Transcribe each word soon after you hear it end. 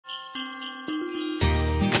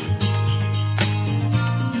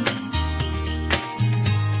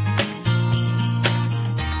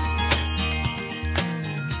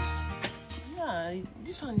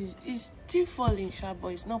falling, sharp, but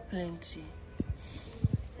it's not plenty.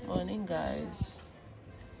 Morning, guys.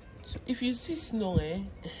 So if you see snow,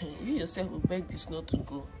 you yourself will beg the snow to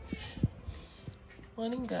go.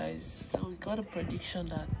 Morning, guys. So we got a prediction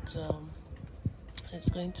that it's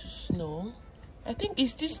going to snow. I think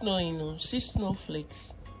it's still snowing, see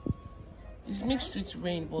snowflakes. It's mixed with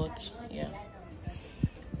rain, but yeah.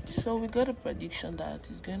 So we got a prediction that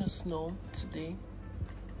it's going to snow today.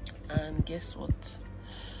 And guess what?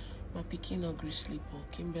 My pikin no gree sleep.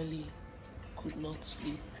 Kimberly could not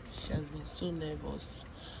sleep. She has been so nervous.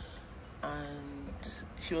 And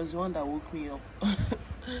she was the one that woke me up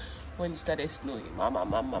when it started snowing.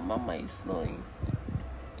 Mama, it's snowing.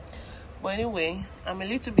 But anyway, I'm a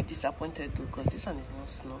little bit disappointed though, because this one is not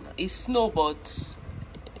snow now. It's snow, but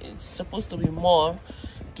it's supposed to be more,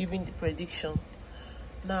 given the prediction.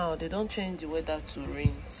 Now they don't change the weather to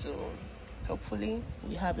rain, so hopefully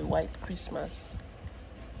we have a white Christmas.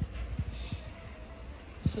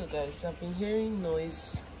 So guys, I've been hearing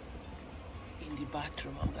noise in the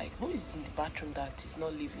bathroom. I'm like, who is in the bathroom that is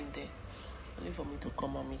not living there? Only for me to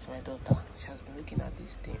come and meet my daughter. She has been looking at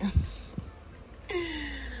this thing.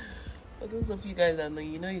 For those of you guys that know,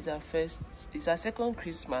 it's our second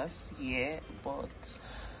Christmas here, but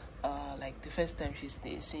like the first time she's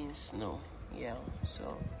seeing snow. Yeah,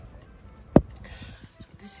 so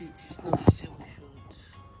this is the snow they say we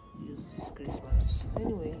should use this Christmas.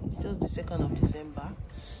 Anyway, it's just the 2nd of December.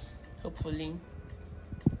 Hopefully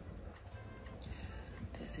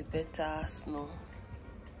there's a better snow.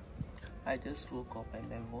 I just woke up and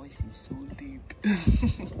my voice is so deep.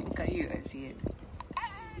 Can you guys hear me?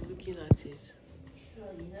 You're looking at it. So,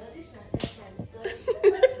 this is my first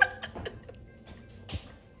time.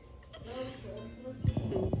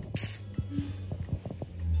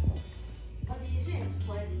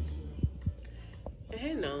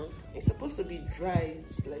 Now it's supposed to be dry.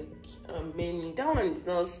 It's like many. That one is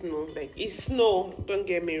not snow. Like it's snow. Don't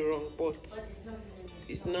get me wrong, but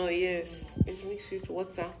it's not. Yes, it's mixed with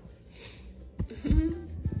water.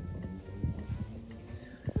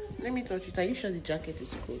 Let me touch it. Are you sure the jacket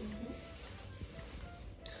is cool?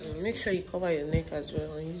 So make sure you cover your neck as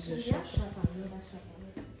well and use your shirt.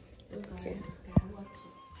 Okay.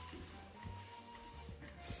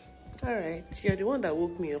 All right, you're the one that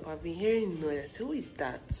woke me up. I've been hearing noise. Who is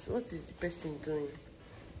that? What is the person doing?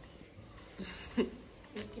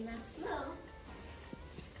 Looking at snow.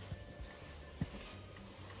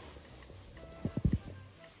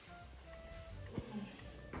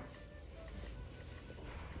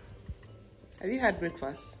 Have you had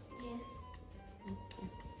breakfast? Yes.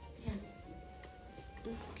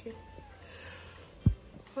 Okay.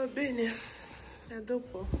 Va bene. A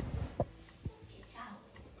dopo.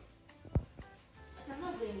 I'm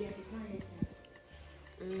not going yet, it's not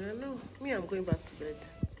yet. No, me, I'm going back to bed.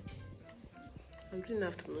 I'm doing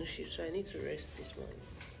afternoon shift, so I need to rest this morning.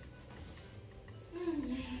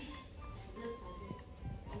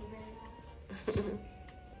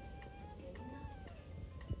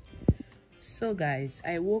 So guys,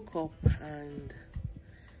 I woke up and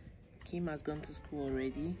Kim has gone to school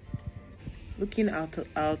already. Looking out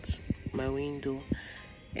my window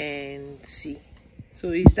and see.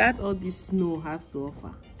 So is that all this snow has to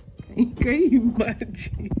offer? Can you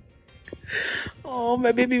imagine? Oh,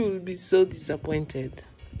 my baby will be so disappointed.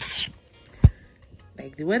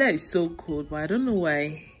 Like the weather is so cold, but I don't know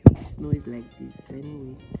why the snow is like this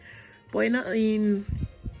anyway. But in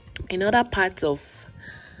other parts of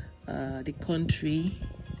the country,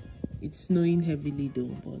 it's snowing heavily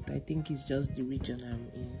though. But I think it's just the region I'm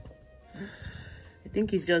in.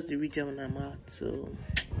 I'm at. So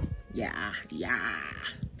yeah.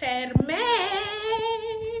 Per me,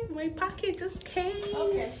 my package just came.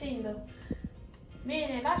 Ok, scendo.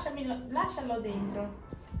 Bene, lascialo dentro.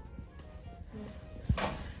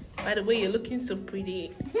 By the way, you're looking so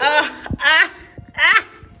pretty. Okay,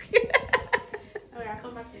 I'll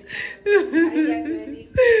come back to you. Are you guys ready?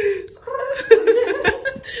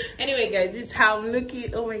 Anyway, guys, this is how I'm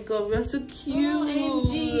looking. Oh my god, we're so cute.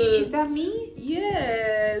 OMG, is that me?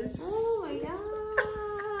 Yes. Oh my god.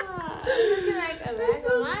 I'm looking like a bag so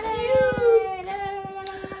of money.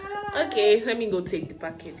 Okay, let me go take the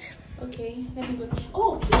package. Okay, let me go take.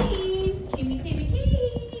 Oh, Kimmy.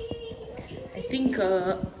 I think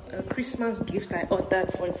a Christmas gift I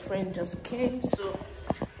ordered for a friend just came. So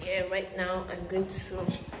yeah, right now I'm going to.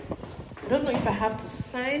 I don't know if I have to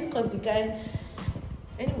sign because the guy.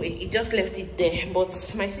 Anyway, he just left it there,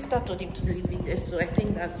 but my sister told him to leave it there, so I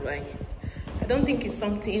think that's why. I don't think it's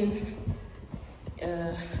something.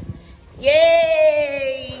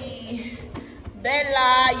 Yay!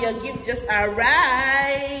 Bella, your gift just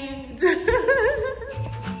arrived.